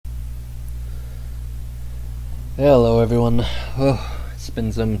Hello everyone. Oh, it's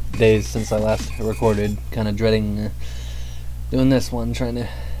been some days since I last recorded, kind of dreading doing this one, trying to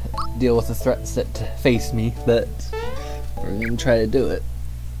deal with the threats that face me, but we're going to try to do it.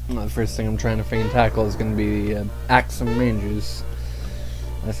 The first thing I'm trying to freaking tackle is going to be Axum Rangers.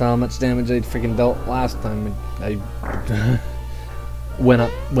 I saw how much damage they freaking dealt last time I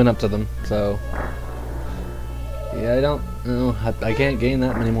went up to them, so yeah, I can't gain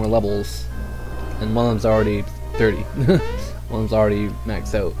that many more levels, and one of them's already 30. One of them's already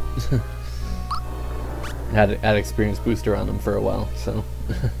maxed out. had experience booster on them for a while, so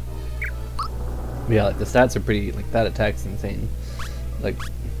yeah, like the stats are pretty, like that attack's insane. Like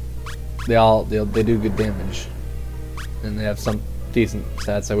they do good damage, and they have some decent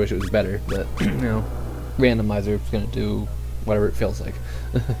stats. I wish it was better, but you know, Randomizer is gonna do whatever it feels like.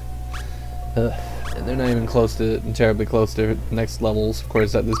 And they're not even terribly close to next levels. Of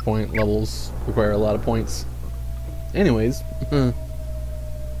course, at this point, levels require a lot of points. Anyways,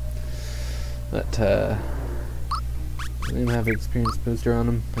 but they don't have experience booster on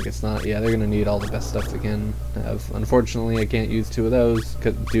them. I guess not. Yeah, they're gonna need all the best stuff they can have. Unfortunately, I can't use 2 of those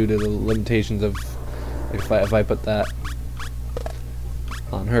due to the limitations of if I put that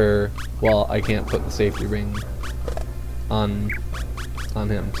on her, well, I can't put the safety ring on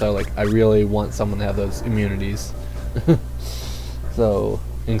him. So like, I really want someone to have those immunities. So,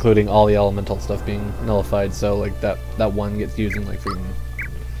 including all the elemental stuff being nullified, so like that one gets used in like freaking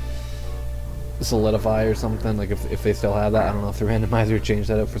solidify or something, like if they still have that. I don't know if the randomizer changed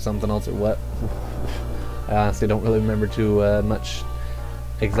that up for something else or what. I honestly don't really remember too much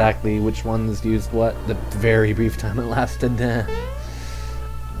exactly which ones used what. The very brief time it lasted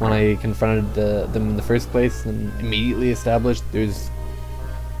when I confronted them in the first place, and immediately established there's...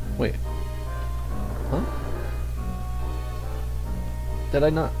 Wait. Huh? Did I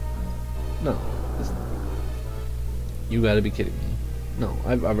not? No. You gotta be kidding me. No,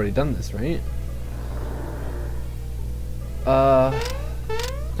 I've already done this, right?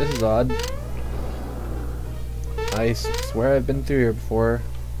 This is odd. I swear I've been through here before.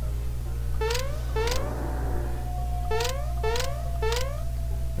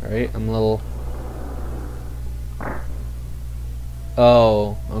 Alright, I'm a little...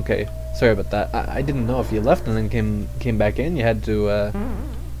 Oh, okay. Sorry about that. I didn't know if you left and then came back in, you had to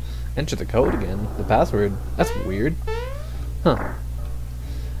enter the code again, the password. That's weird. Huh.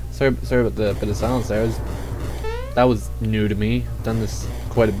 Sorry about the bit of silence there. That was new to me. I've done this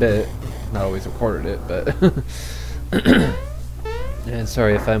quite a bit. Not always recorded it, but and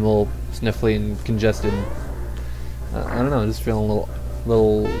sorry if I'm a little sniffly and congested. I don't know, just feeling a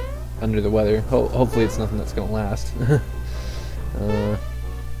little under the weather. Hopefully it's nothing that's gonna last.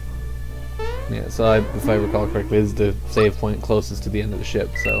 Yeah, so if I recall correctly, this is the save point closest to the end of the ship,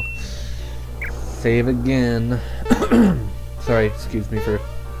 so save again. Sorry, excuse me for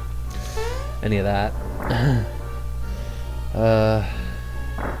any of that. Yeah,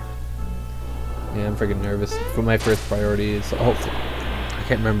 I'm freaking nervous. For my first priority is hopefully, I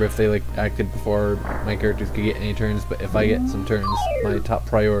can't remember if they like acted before my characters could get any turns, but if I get some turns, my top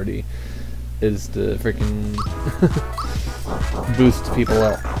priority is to freaking boost people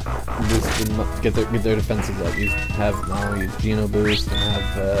up, boost them up, get their defenses up. I'll use Geno boost and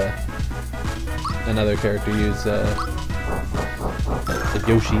have another character use the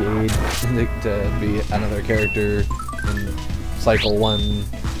Yoshi aid to be another character in cycle 1,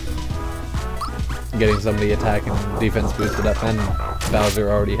 getting somebody attack and defense boosted up, and Bowser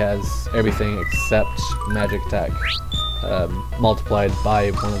already has everything except magic attack multiplied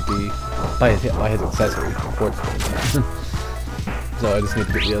by by his accessory, unfortunately. So I just need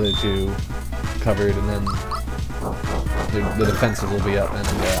to get the other 2 covered, and then the defenses will be up. And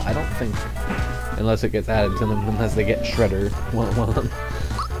I don't think, unless it gets added to them, unless they get Shredder, one of them,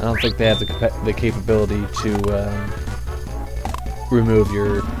 I don't think they have the capability to remove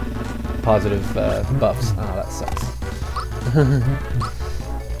your positive buffs. Oh, that sucks.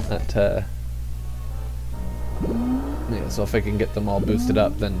 Yeah, so if I can get them all boosted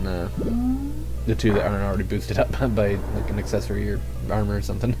up, then the 2 that aren't already boosted up by like an accessory or armor or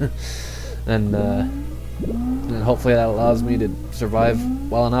something, and hopefully that allows me to survive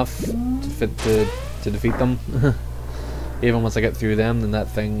well enough to defeat them. Even once I get through them, then the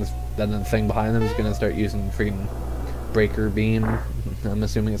thing behind them is gonna start using freaking breaker beam. I'm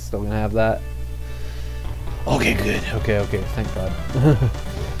assuming it's still gonna have that. Okay, good. Okay, thank God.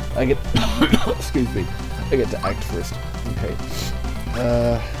 I get excuse me. I get to act first. Okay.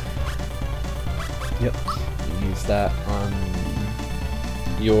 Yep. Use that on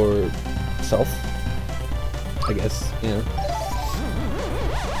yourself, I guess. Yeah.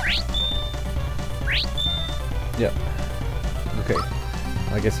 Yep. Okay.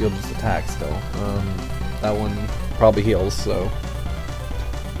 I guess you'll just attack still. That one probably heals, so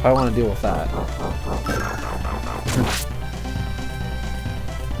I want to deal with that.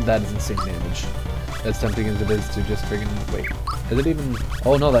 That is insane damage. As tempting as it is to just friggin' wait. Is it even?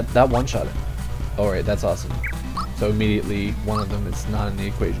 Oh no, that one shot it. Alright, that's awesome. So immediately one of them is not in the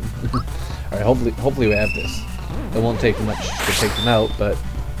equation. Alright, hopefully we have this. It won't take much to take them out, but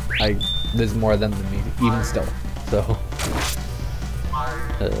there's more of them than me, even still. So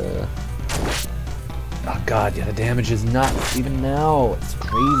oh god, yeah, the damage is nuts even now. It's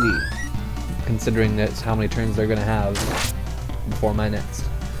crazy. Considering that's how many turns they're gonna have before my next.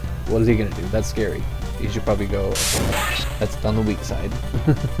 What is he gonna do? That's scary. He should probably go. That's on the weak side.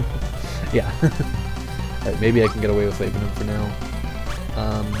 Yeah. Alright, maybe I can get away with leaving him for now.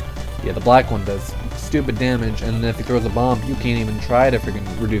 Yeah, the black one does stupid damage, and if he throws a bomb, you can't even try to freaking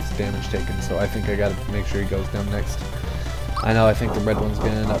reduce the damage taken, so I think I gotta make sure he goes down next. I know, I think the red one's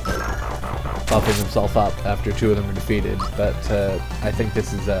gonna end up buffing himself up after two of them are defeated, but I think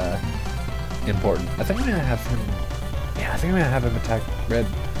this is important. I think I'm gonna have him... Yeah, I think I'm gonna have him attack red.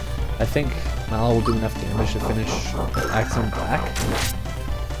 I think Mal will do enough damage to finish Axon Black.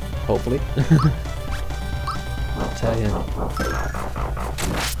 Hopefully. I'll tell you.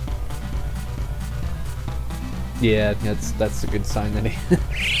 Yeah, that's a good sign that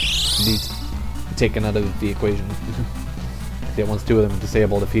he's taken out of the equation. Yeah, once two of them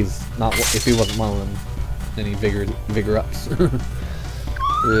disabled, if he wasn't one of them, then he vigor ups.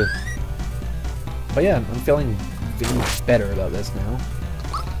 But yeah, I'm feeling better about this now.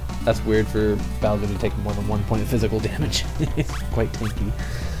 That's weird for Bowser to take more than 1 point of physical damage. It's quite tanky.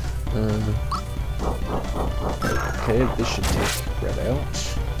 Okay, this should take red out.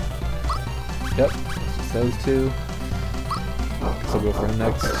 Yep, just those two. Guess I'll go for him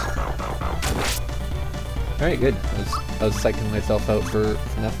next. Alright, good. I was psyching myself out for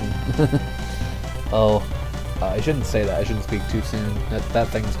nothing. Oh, I shouldn't say that. I shouldn't speak too soon. That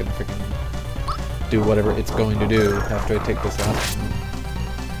thing's gonna freaking do whatever it's going to do after I take this last one.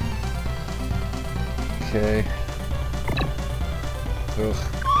 Okay. Ugh.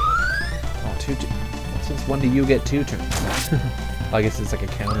 Oh, since when do you get 2 turns? I guess it's like a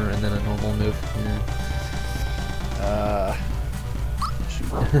counter and then a normal move. Yeah.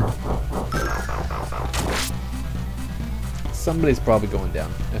 Shoot. Somebody's probably going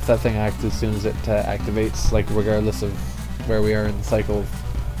down. If that thing acts as soon as it activates, like regardless of where we are in the cycle of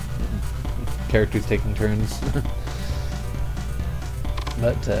characters taking turns.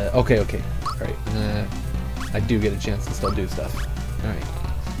 But, okay. Alright, I do get a chance to still do stuff. Alright.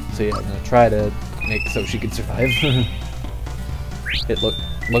 So yeah, I'm gonna try to make so she can survive. It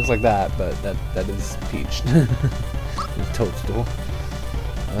looks like that, but that is Peach. It's Toadstool.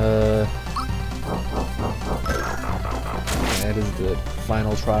 That is the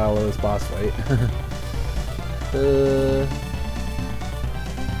final trial of this boss fight.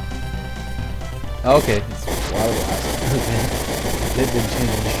 Okay, it's a lot of blast. It did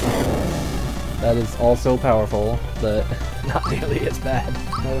change. That is also powerful, but not nearly as bad.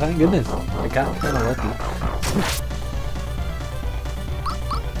 Oh, thank goodness. I got kind of lucky.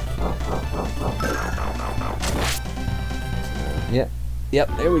 Yep,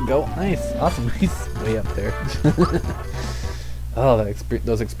 there we go. Nice. Awesome. He's way up there. Oh,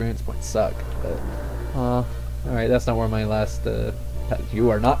 those experience points suck. But, alright, that's not where my last, you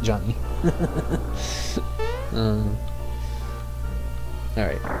are not Johnny.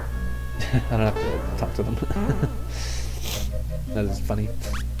 Alright. I don't have to talk to them. That is funny.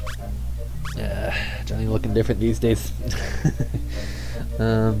 Johnny looking different these days.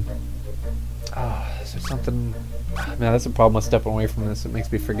 Oh, is there something... Man, that's a problem with stepping away from this. It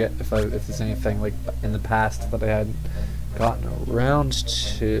makes me forget if there's anything like in the past that I hadn't gotten around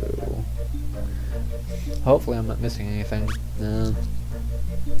to. Hopefully I'm not missing anything.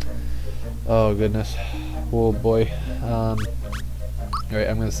 Oh goodness. Oh boy. Alright,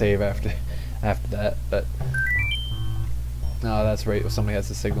 I'm gonna save after that, but no, that's right, if somebody has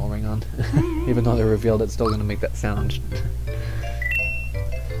a signal ring on. Even though they're revealed, it's still gonna make that sound.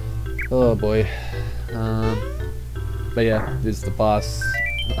 Oh boy. But yeah, this is the boss.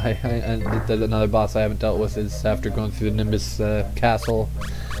 Another boss I haven't dealt with is after going through the Nimbus castle.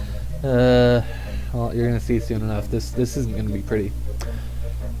 Well, you're gonna see soon enough. This isn't gonna be pretty.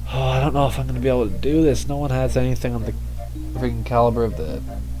 Oh, I don't know if I'm gonna be able to do this. No one has anything on the freaking caliber of the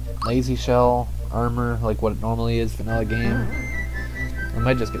lazy shell armor, like what it normally is vanilla game. I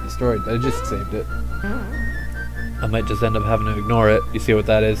might just get destroyed, but I just saved it. I might just end up having to ignore it. You see what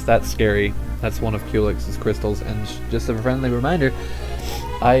that is? That's scary. That's one of Culex's crystals, and just a friendly reminder,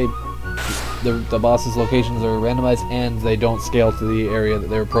 I the boss's locations are randomized, and they don't scale to the area that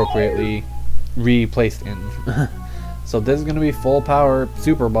they're appropriately replaced in. So this is gonna be full power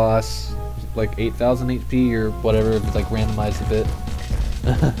super boss, like 8,000 HP or whatever. If it's like randomized a bit,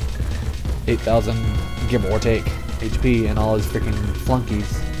 8,000 give or take HP, and all his freaking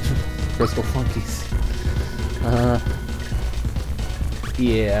flunkies, crystal flunkies.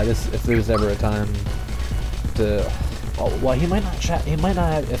 Yeah, if there's ever a time to, oh, well, he might not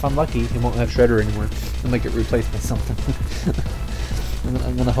have, if I'm lucky, he won't have Shredder anymore. He'll make it replaced by something.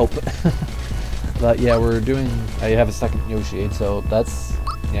 I'm gonna hope. But yeah, I have a second Yoshi, so that's,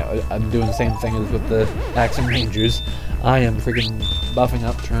 yeah, I'm doing the same thing as with the Action Rangers. I am freaking buffing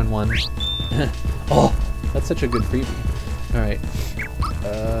up turn 1. Oh, that's such a good freebie. Alright.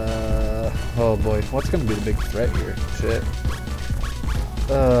 Oh boy, what's gonna be the big threat here? Shit.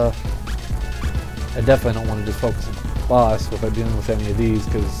 I definitely don't want to just focus on the boss without dealing with any of these,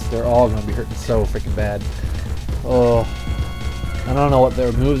 because they're all gonna be hurting so freaking bad. Oh. I don't know what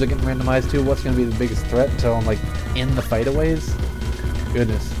their moves are getting randomized to. What's going to be the biggest threat until I'm like in the fight-aways?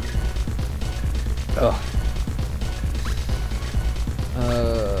 Goodness. Ugh. I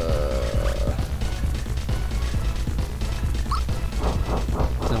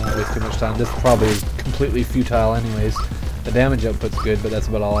don't want to waste too much time. This probably is completely futile anyways. The damage output's good, but that's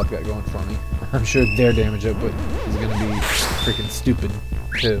about all I've got going for me. I'm sure their damage output is going to be freaking stupid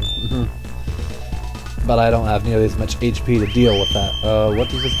too. But I don't have nearly as much HP to deal with that. What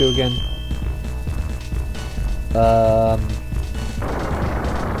does this do again?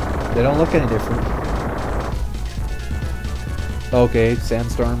 They don't look any different. Okay,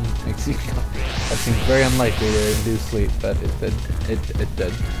 sandstorm makes you go. That seems very unlikely to induce sleep, but it did. It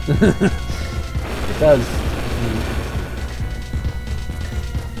did. It does.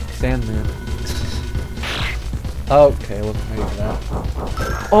 Sandman. Okay, wasn't ready for that.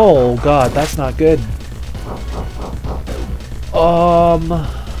 Oh god, that's not good. Oh,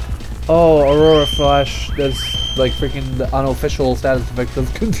 Aurora Flash does like freaking the unofficial status effect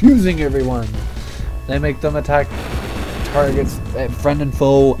of confusing everyone. They make them attack targets, friend and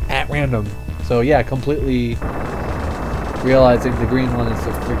foe, at random. So yeah, completely realizing the green one is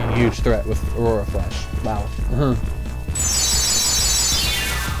a freaking huge threat with Aurora Flash. Wow.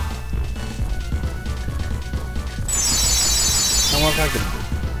 How much I can do?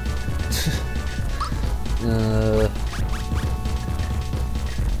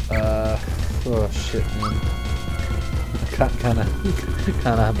 Oh shit, man.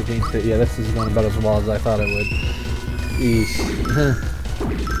 Kinda up against it. Yeah, this is going about as well as I thought it would. Eesh.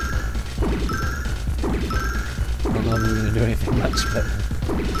 I don't know if we're gonna do anything much, but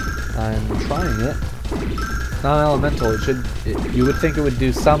I'm trying it. It's not elemental. You would think it would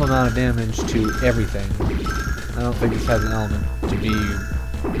do some amount of damage to everything. I don't think this has an element to be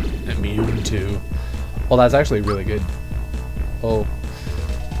immune to. Well, that's actually really good. Oh.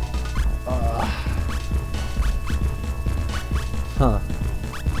 Huh.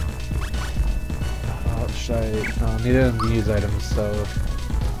 Should I? Neither of them use items, so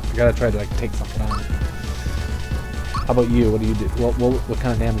I gotta try to like take something out. How about you? What do you do? What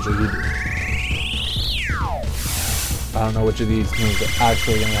kind of damage are you doing? I don't know which of these moves are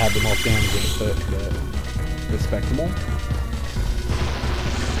actually gonna have the most damage in it, but respectable.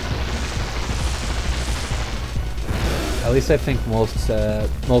 At least I think most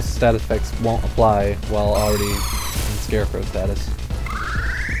status effects won't apply while already in Scarecrow status.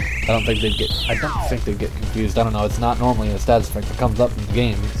 I don't think they'd get confused. I don't know. It's not normally a status effect that comes up in the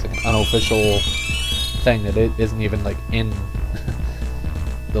game. It's like an unofficial thing that it isn't even like in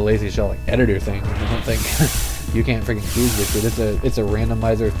the Lazy Shell like editor thing. I don't think you can't freaking choose this shit. It's a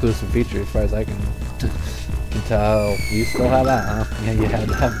randomizer exclusive feature as far as I can tell. You still have that, huh? Yeah, you had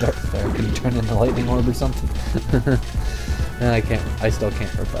to have Darkfire. Can you turn into Lightning Orb or something? And I still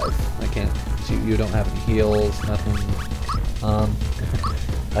can't revive. I can't. You don't have any heals, nothing.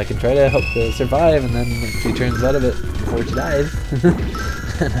 I can try to help to survive, and then if she turns out of it before she dies,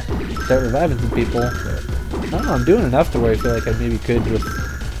 start reviving some people. But, I don't know, I'm doing enough to where I feel like I maybe could, with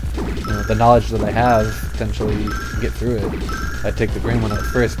the knowledge that I have, potentially get through it. I'd take the green one out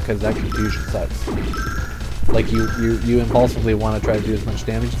first because that confusion sucks. Like you impulsively want to try to do as much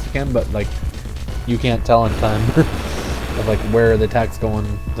damage as you can, but like you can't tell in time of like where the attack's going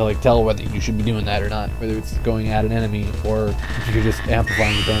to like tell whether you should be doing that or not, whether it's going at an enemy or if you're just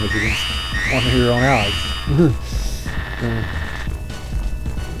amplifying the damage against one of your own allies.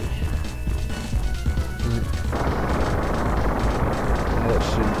 That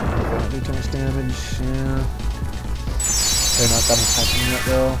should not do too much damage. Yeah, they're not done attacking yet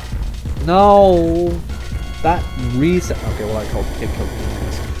though. No, that reset. Okay, well I killed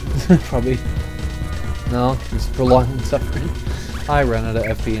Probably. No, just prolonged suffering. I ran out of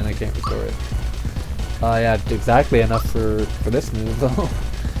FP and I can't restore it. Yeah, exactly enough for this move though.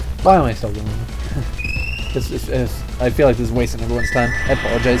 Why am I still going? I feel like this is wasting everyone's time. I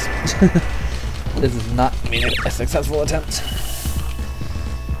apologize. This is not a successful attempt.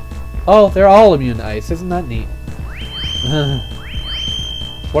 Oh, they're all immune to ice. Isn't that neat?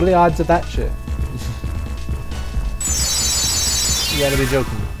 What are the odds of that shit? You gotta be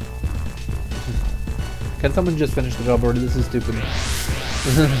joking. Can someone just finish the job order? This is stupid.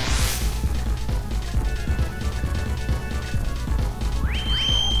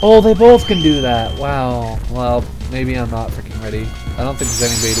 Oh, they both can do that. Wow. Well, maybe I'm not freaking ready. I don't think there's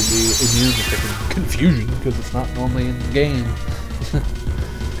any way to be immune to freaking confusion because it's not normally in the game.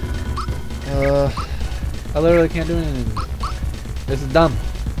 I literally can't do anything. This is dumb.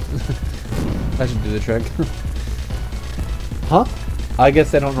 I should do the trick. Huh? I guess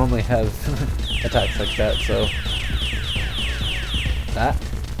they don't normally have attacks like that, so... That?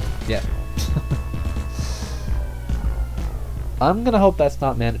 Yeah. I'm gonna hope that's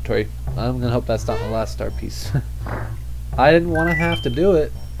not mandatory. I'm gonna hope that's not the last star piece. I didn't want to have to do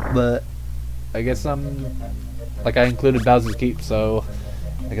it, but I guess I'm... Like, I included Bowser's Keep, so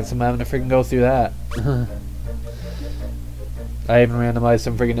I guess I'm having to freaking go through that. I even randomized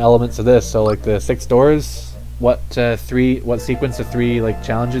some freaking elements of this, so like the 6 doors, what sequence of 3 like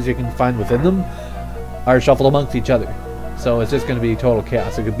challenges you can find within them are shuffled amongst each other. So it's just gonna be total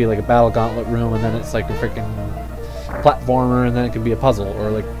chaos. It could be like a battle gauntlet room, and then it's like a freaking platformer, and then it could be a puzzle,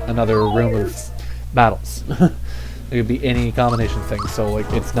 or like another room of battles. It could be any combination of things, so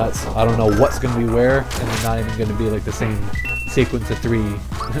like it's nuts. I don't know what's gonna be where, and they're not even gonna be like the same sequence of 3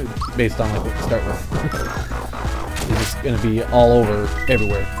 based on like what you start with. It's just gonna be all over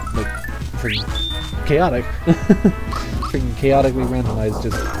everywhere, like freaking chaotic. Freaking chaotically randomized,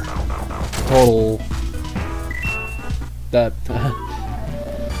 just total that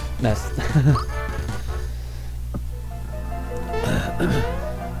mess.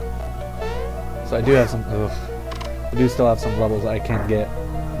 So I do have some. I do still have some levels I can get,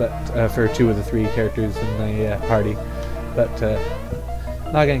 but for 2 of the 3 characters in the party. But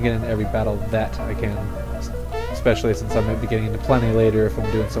not gonna get into every battle that I can, especially since I might be getting into plenty later if I'm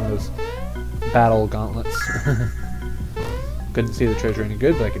doing some of those battle gauntlets. Couldn't see the treasure any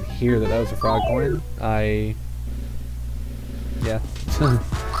good, but I could hear that was a frog coin. Yeah.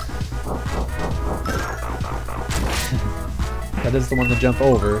 That is the one to jump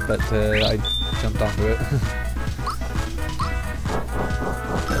over, but I jumped onto it.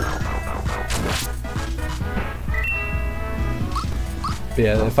 But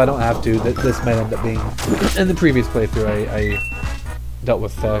yeah, if I don't have to, this might end up being... In the previous playthrough, I dealt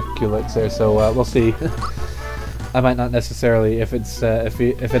with Culex there, so we'll see. I might not necessarily, if it's if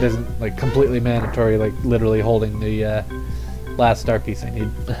it isn't like completely mandatory, like literally holding the last star piece I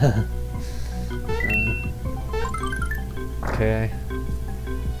need. Okay.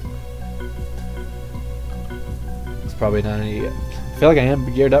 It's probably not any... I feel like I am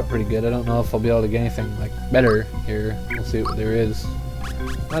geared up pretty good. I don't know if I'll be able to get anything like better here. We'll see what there is.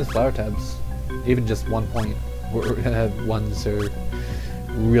 Nice flower tabs. Even just 1 point ones are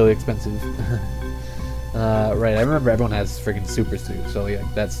really expensive. Right, I remember everyone has freaking super suit, so yeah,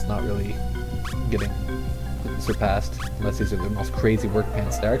 that's not really getting surpassed unless these are the most crazy work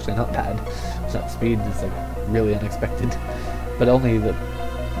pants. They're actually not bad. It's not speed, it's like really unexpected. But only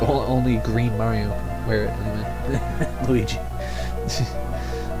green Mario wear it anyway. Luigi.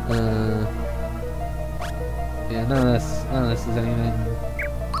 Yeah, none of this is anything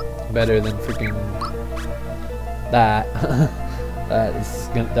better than freaking that.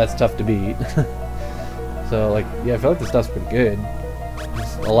 That's tough to beat. So like, yeah, I feel like this stuff's pretty good.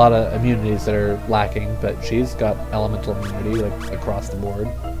 There's a lot of immunities that are lacking, but she's got elemental immunity like across the board.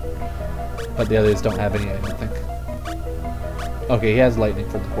 But the others don't have any, I don't think. Okay, he has lightning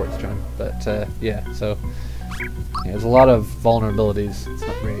for the quartz charm, but yeah, so yeah, there's a lot of vulnerabilities. It's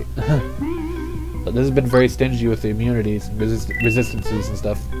not great. But this has been very stingy with the immunities and resistances and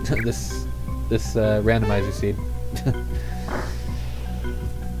stuff. this randomizer seed.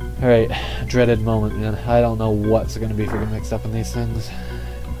 Alright, dreaded moment, man. I don't know what's going to be freaking mixed up in these things.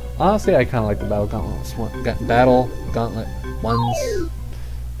 Honestly, I kind of like the battle gauntlet ones.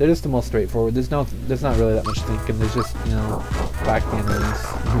 They're just the most straightforward. There's not really that much thinking. There's just, you know, whack the enemies.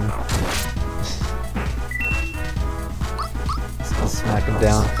 Smack them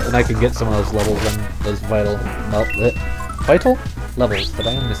down. And I can get some of those levels and those vital levels that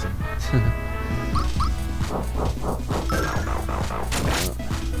I am missing.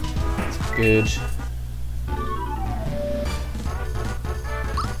 That's good.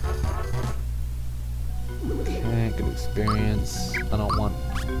 experience. I don't want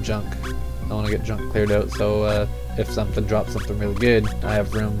junk. I want to get junk cleared out, so if something drops something really good, I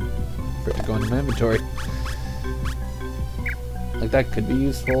have room for it to go into my inventory. Like, that could be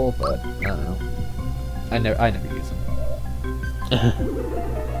useful, but I don't know. I never use them.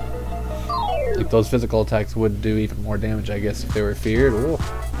 Like, those physical attacks would do even more damage, I guess, if they were feared. Ooh.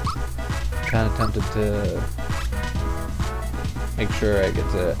 Kind of tempted to make sure I get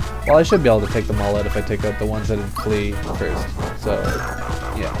to... Well, I should be able to take them all out if I take out the ones that didn't flee first. So,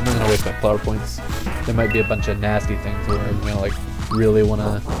 yeah, I'm not going to waste my flower points. There might be a bunch of nasty things where I'm going to, like, really want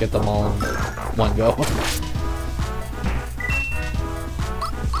to get them all in one go.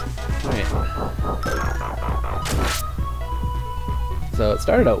 Alright. So it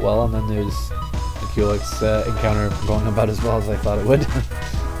started out well, and then there's the Culex encounter going about as well as I thought it would.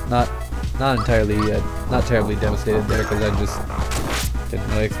 not entirely, not terribly devastated there, because I just didn't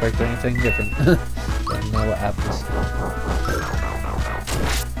really expect anything different than what happens.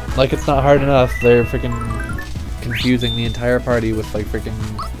 Like, it's not hard enough. They're freaking confusing the entire party with, like, freaking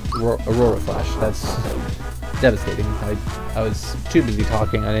Aurora Flash. That's devastating. I was too busy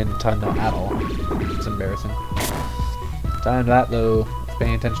talking. I didn't time that at all. It's embarrassing. Time that though.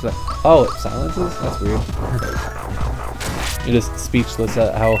 Paying attention to that. Oh, it silences? That's weird. You're just speechless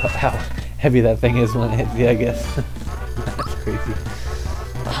at how heavy that thing is when it hits you, I guess. That's crazy.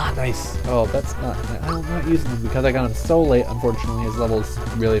 Ah, nice. Oh, that's not... I'm not using him because I got him so late, unfortunately. His level's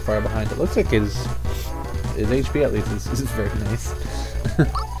really far behind. It looks like his HP at least is very nice.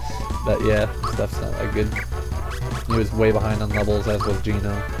 But yeah, stuff's not that good. He was way behind on levels, as was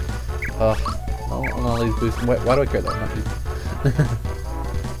Gino. On all these boosts. Why do I care that I'm not using?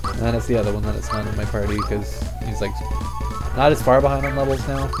 And then it's the other one that it's not in my party, because he's like not as far behind on levels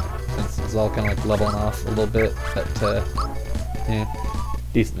now, since it's all kind of like leveling off a little bit, but yeah,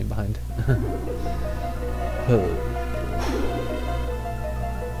 decently behind.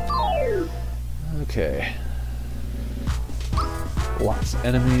 Okay. Lots of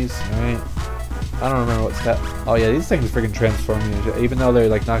enemies, alright. I don't remember what stat. Oh yeah, these things freaking transform you. Even though they're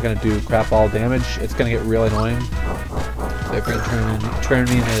like not gonna do crap all damage, it's gonna get really annoying. They're freaking turn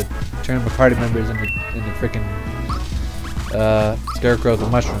my party members into freaking scarecrows and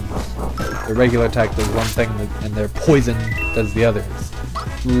mushrooms. The regular attack does one thing, and their poison does the other.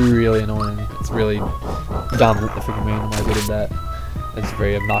 It's really annoying. It's really dominant. The freaking randomizer did that. It's a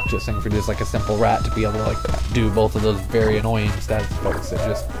very obnoxious thing for just like a simple rat to be able to like do both of those very annoying stats effects that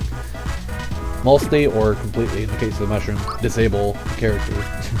just mostly or completely, in the case of the mushroom, disable the character.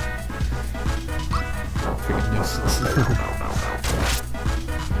 Freaking nuisance.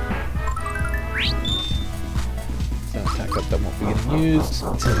 It's an attack up that won't be getting used.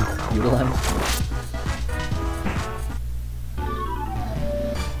 Utilized.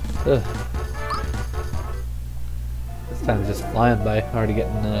 Ugh. This time's just flying by. Already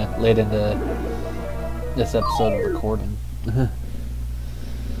getting late into this episode of recording.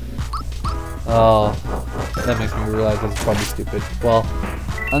 Oh, that makes me realize that's probably stupid. Well,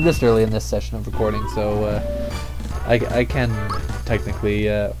 I'm just early in this session of recording, so I can technically,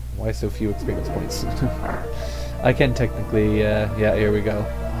 why so few experience points? I can technically, yeah, here we go.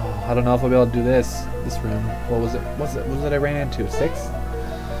 Oh, I don't know if I'll be able to do this room. What was it? Was it I ran into? 6?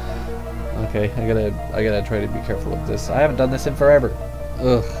 Okay, I gotta try to be careful with this. I haven't done this in forever.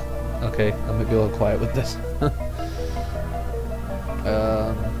 Ugh. Okay, I'm gonna be a little quiet with this.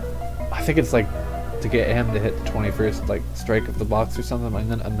 I think it's like to get him to hit the 21st like strike of the box or something. I'm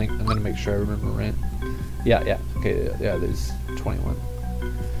gonna make sure I remember right. Yeah. Okay, yeah. There's 21.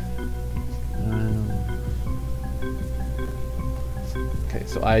 Okay,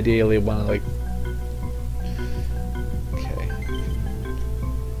 so ideally want to like. Okay.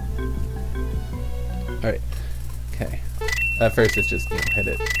 All right. Okay. At first, it's just hit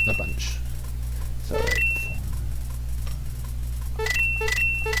it a bunch. So. Right.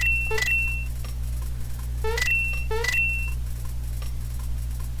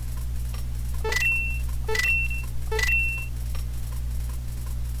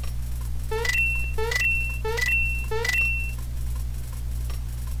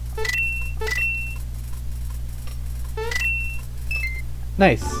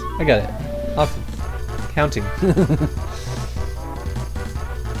 Nice, I got it. Awesome. Counting.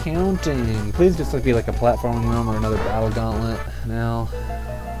 Counting. Please just be like a platforming room or another battle gauntlet. Now.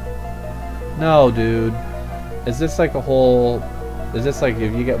 No, dude. Is this like a whole? Is this like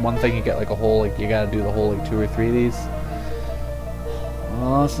if you get one thing, you get like a whole? Like you gotta do the whole like 2 or 3 of these?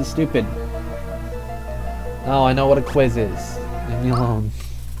 Oh, this is stupid. Oh, I know what a quiz is. Leave me alone.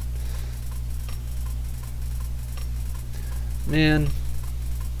 Man.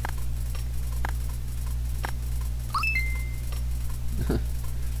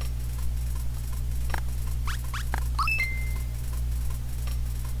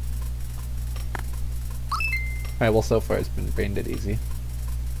 Alright, well, so far it's been brain dead easy.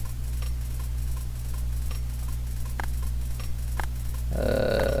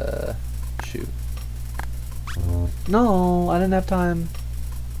 Shoot. No, I didn't have time.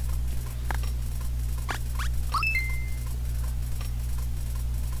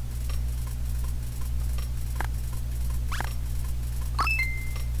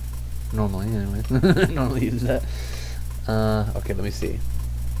 Normally, anyway. Normally use that. Okay, let me see.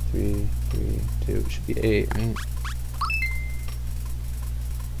 3, 3, 2. It should be 8, right?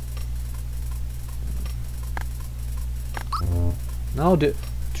 No, dude.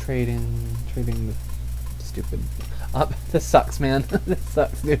 Trading the stupid. This sucks, man. This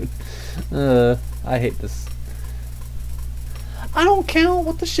sucks, dude. I hate this. I don't count.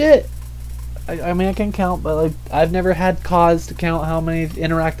 What the shit? I mean, I can count, but like, I've never had cause to count how many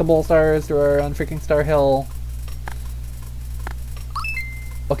interactable stars there are on freaking Star Hill.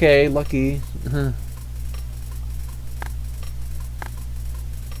 Okay, lucky.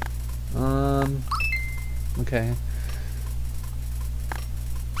 Okay.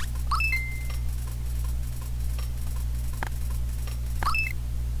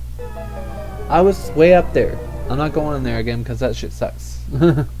 I was way up there. I'm not going in there again because that shit sucks.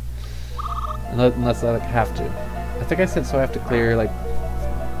 Unless I like have to. I think I said so I have to clear like...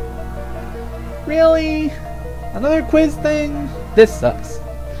 Really? Another quiz thing? This sucks.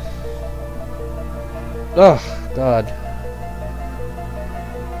 Oh, God.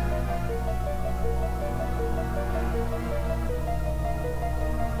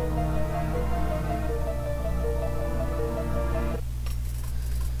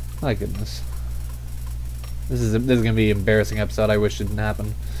 My goodness. This is gonna be an embarrassing episode. I wish it didn't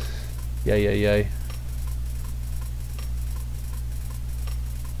happen. Yay.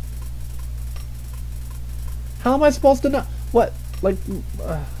 How am I supposed to know? What? Like...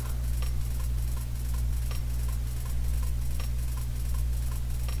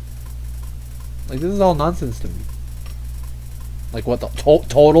 Like, this is all nonsense to me. Like, what the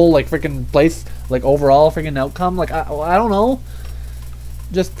total, like, freaking place, like, overall freaking outcome? Like, I don't know.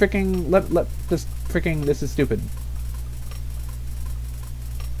 Just freaking, let this freaking, this is stupid.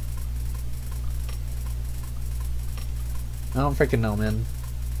 I don't freaking know, man.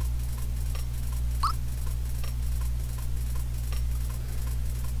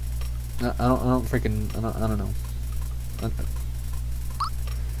 I don't freaking, I don't know.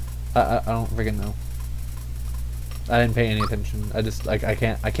 I don't freaking know. I didn't pay any attention. I just, like, I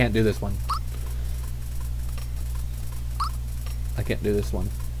can't do this one. I can't do this one.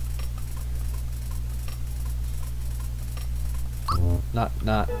 Not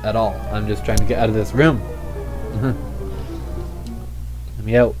at all. I'm just trying to get out of this room. Let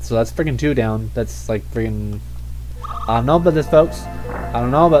me out. So that's freaking 2 down. That's like freaking... I don't know about this, folks. I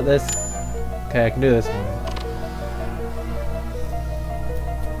don't know about this. Okay, I can do this one.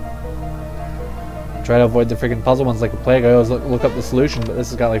 Try to avoid the freaking puzzle ones like a plague. I always look up the solution, but this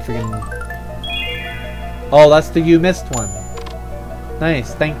has got like freaking... Oh, that's the you missed one.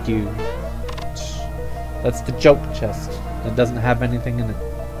 Nice, thank you. That's the joke chest. It doesn't have anything in it.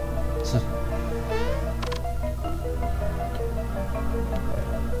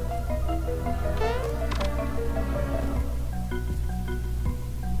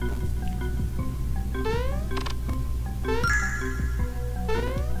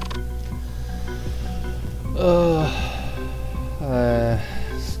 I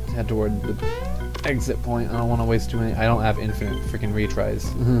head toward the exit point. I don't want to waste too many. I don't have infinite freaking retries.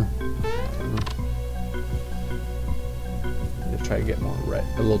 Just try to get more right,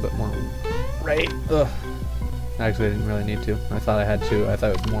 a little bit more right. Ugh. Actually, I didn't really need to. I thought I had to. I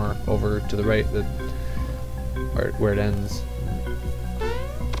thought it was more over to the right, where it ends.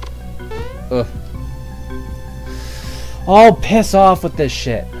 Ugh. Oh, piss off with this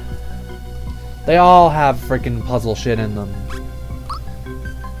shit. They all have freaking puzzle shit in them.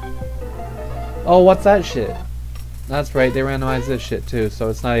 Oh, what's that shit? That's right, they randomized this shit too, so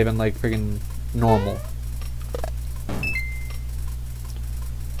it's not even like freaking normal.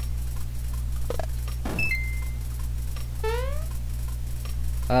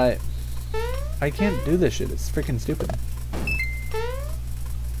 I can't do this shit, it's freaking stupid.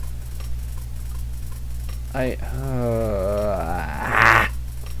 I'm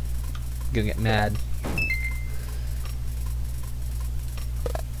gonna get mad.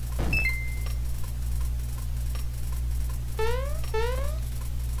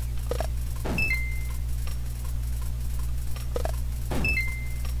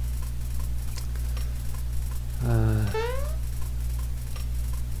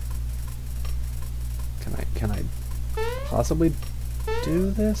 Can I possibly do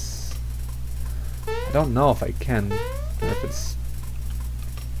this? I I don't know if I can. Or if it's...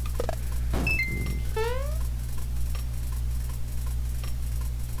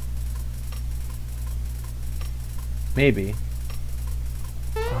 Maybe.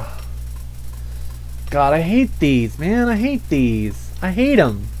 God, I hate these, man. I hate these. I hate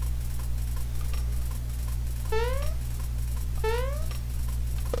them.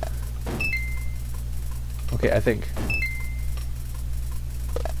 Okay, I think.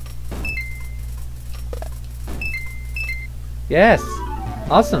 Yes!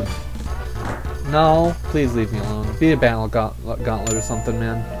 Awesome! No, please leave me alone. Be a battle gauntlet or something,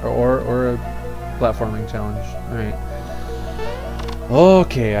 man. Or a platforming challenge. Alright.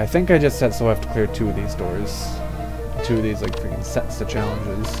 Okay, I think I just said so I have to clear 2 of these doors. 2 of these, like, freaking sets of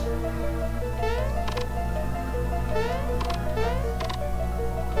challenges.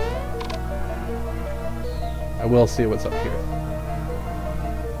 I will see what's up here.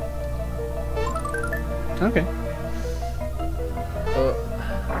 Okay.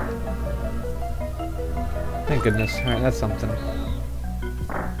 Thank goodness. Alright, that's something.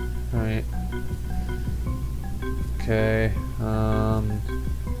 Alright. Okay.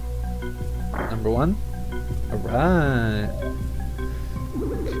 Number 1. Alright.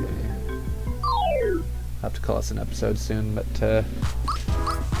 Okay. I'll have to call us an episode soon, but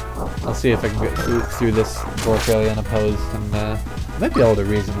I'll see if I can get through this door fairly unopposed, and might be able to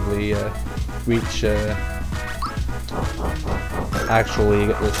reasonably reach actually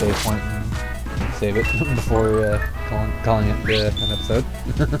get to the save point and save it before calling it an episode.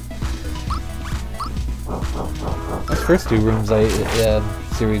 Those first 2 rooms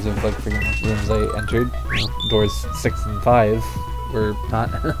series of like freaking rooms I entered, you know, doors 6 and 5 were not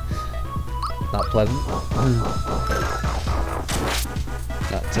not pleasant.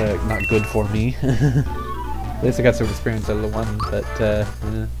 Not good for me. At least I got some experience out of the one, but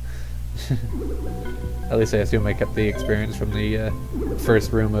at least I assume I kept the experience from the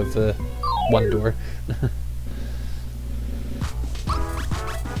first room of the one door.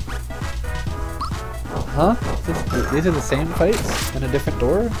 Huh? These are the same fights in a different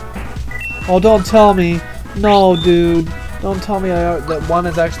door? Oh, don't tell me! No, dude! Don't tell me that one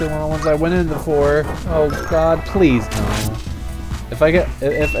is actually one of the ones I went in before. Oh God, please no. If I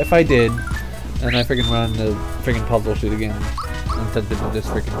did, and I freaking run the freaking puzzle shoot again, I'm tempted to just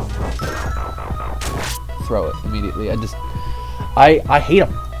freaking throw it immediately. I hate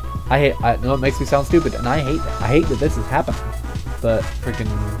them. I know it makes me sound stupid, and I hate that this is happening. But freaking,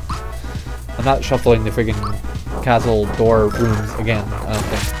 I'm not shuffling the freaking castle door rooms again. I don't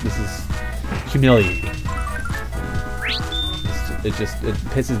think this is humiliating. It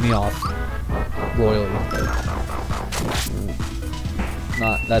pisses me off royally.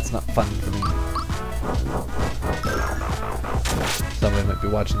 That's not fun for me. Somebody might be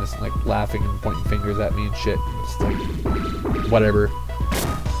watching this and like laughing and pointing fingers at me and shit. Just like whatever.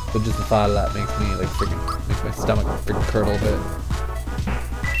 But just the thought of that makes me like makes my stomach freaking curdle a bit.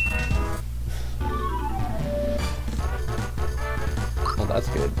 Well, that's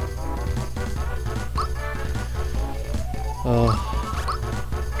good. Oh.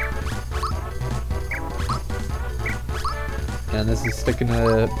 And this is sticking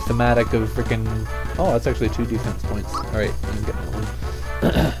a thematic of freaking. Oh, that's actually 2 defense points. Alright, I'm getting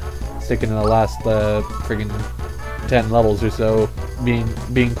that one. Sticking in the last freaking 10 levels or so, being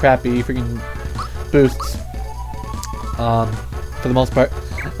crappy freaking boosts. For the most part.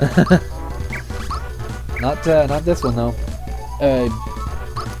 Not this one though. I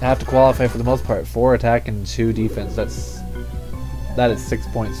have to qualify for the most part. 4 attack and 2 defense. That is 6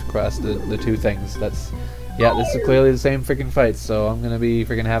 points across the 2 things. Yeah, this is clearly the same freaking fight, so I'm gonna be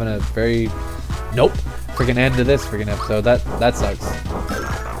freaking having a very freaking end to this freaking episode. That sucks.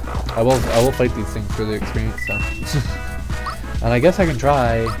 I will fight these things for the experience, so. And I guess I can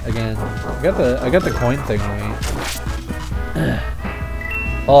try again. I got the coin thing right.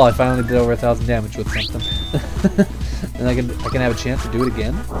 Oh, I finally did over 1,000 damage with something. And I can have a chance to do it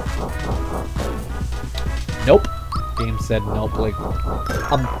again. Nope. Game said nope like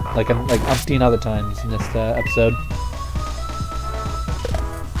umpteen other times in this episode.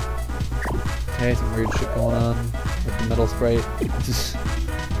 Okay, some weird shit going on with the metal sprite.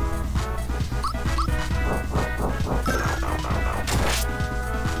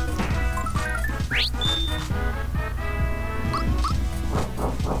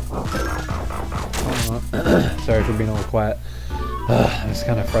 Sorry for being all quiet. I was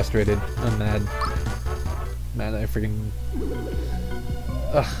kind of frustrated. I'm mad. Man, I freaking...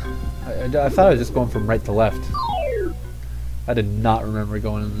 I thought I was just going from right to left. I did not remember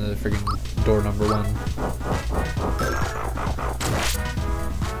going in the freaking door number 1.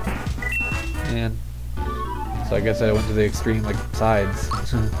 Man, So I guess I went to the extreme, like, sides.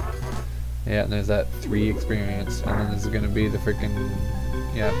 Yeah, and there's that 3 experience. And then this is gonna be the freaking,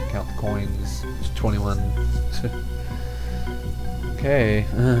 yeah, count the coins. It's 21. Okay.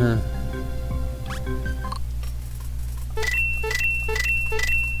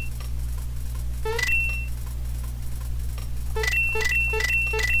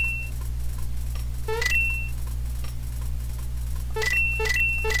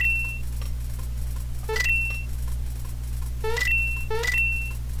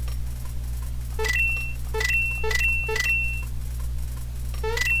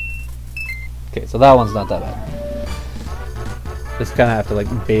 Okay, so that one's not that bad. Just kind of have to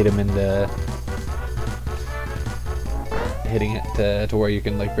like bait him into hitting it to where you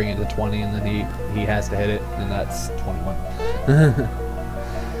can like bring it to 20, and then he has to hit it, and that's 21.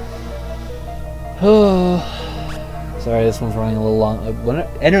 Oh, sorry, this one's running a little long.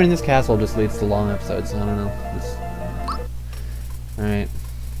 Entering this castle just leads to long episodes. I don't know. All right.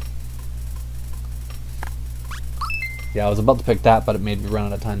 Yeah, I was about to pick that, but it made me run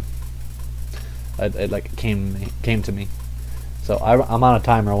out of time. It like came to me. So I'm on a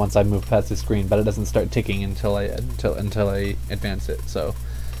timer once I move past the screen, but it doesn't start ticking until I advance it. So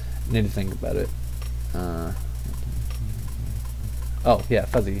I need to think about it. Oh yeah,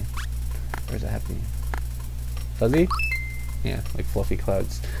 fuzzy. Where's it happy? Fuzzy? Yeah, like fluffy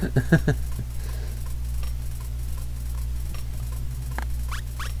clouds.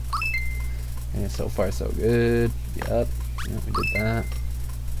 Yeah, so far so good. Yep, yeah, we did that.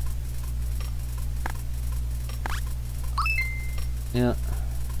 Yeah.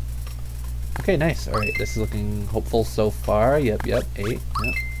 Okay, nice. Alright, this is looking hopeful so far. Yep, 8. Yep.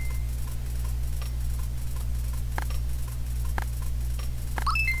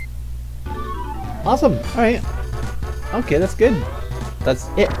 Awesome! Alright. Okay, that's good. That's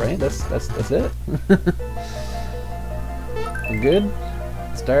it, right? That's it. I'm good.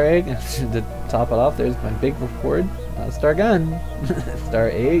 Star egg. To top it off, there's my big reward. Star gun. Star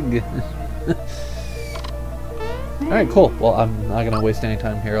egg. Alright, cool. Well, I'm not going to waste any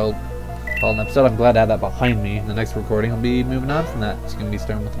time here. I'll call an episode. I'm glad to have that behind me. In the next recording, I'll be moving on from that. It's going to be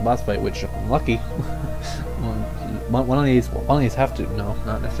starting with the boss fight, which I'm lucky. One of these have to. No,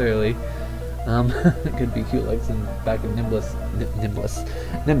 not necessarily. It could be Culex and back in Nimbus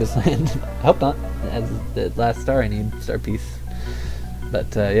Land. I hope not. As the last star I need, star piece.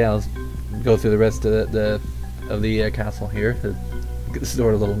 But yeah, I'll go through the rest of the castle here. The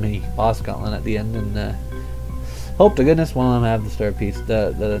sort of little mini boss gauntlet at the end, and hope to goodness one of them have the star piece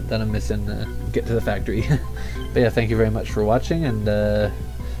that I'm missing to get to the factory. But yeah, thank you very much for watching, and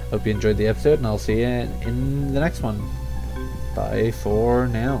hope you enjoyed the episode, and I'll see you in the next one. Bye for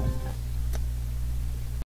now.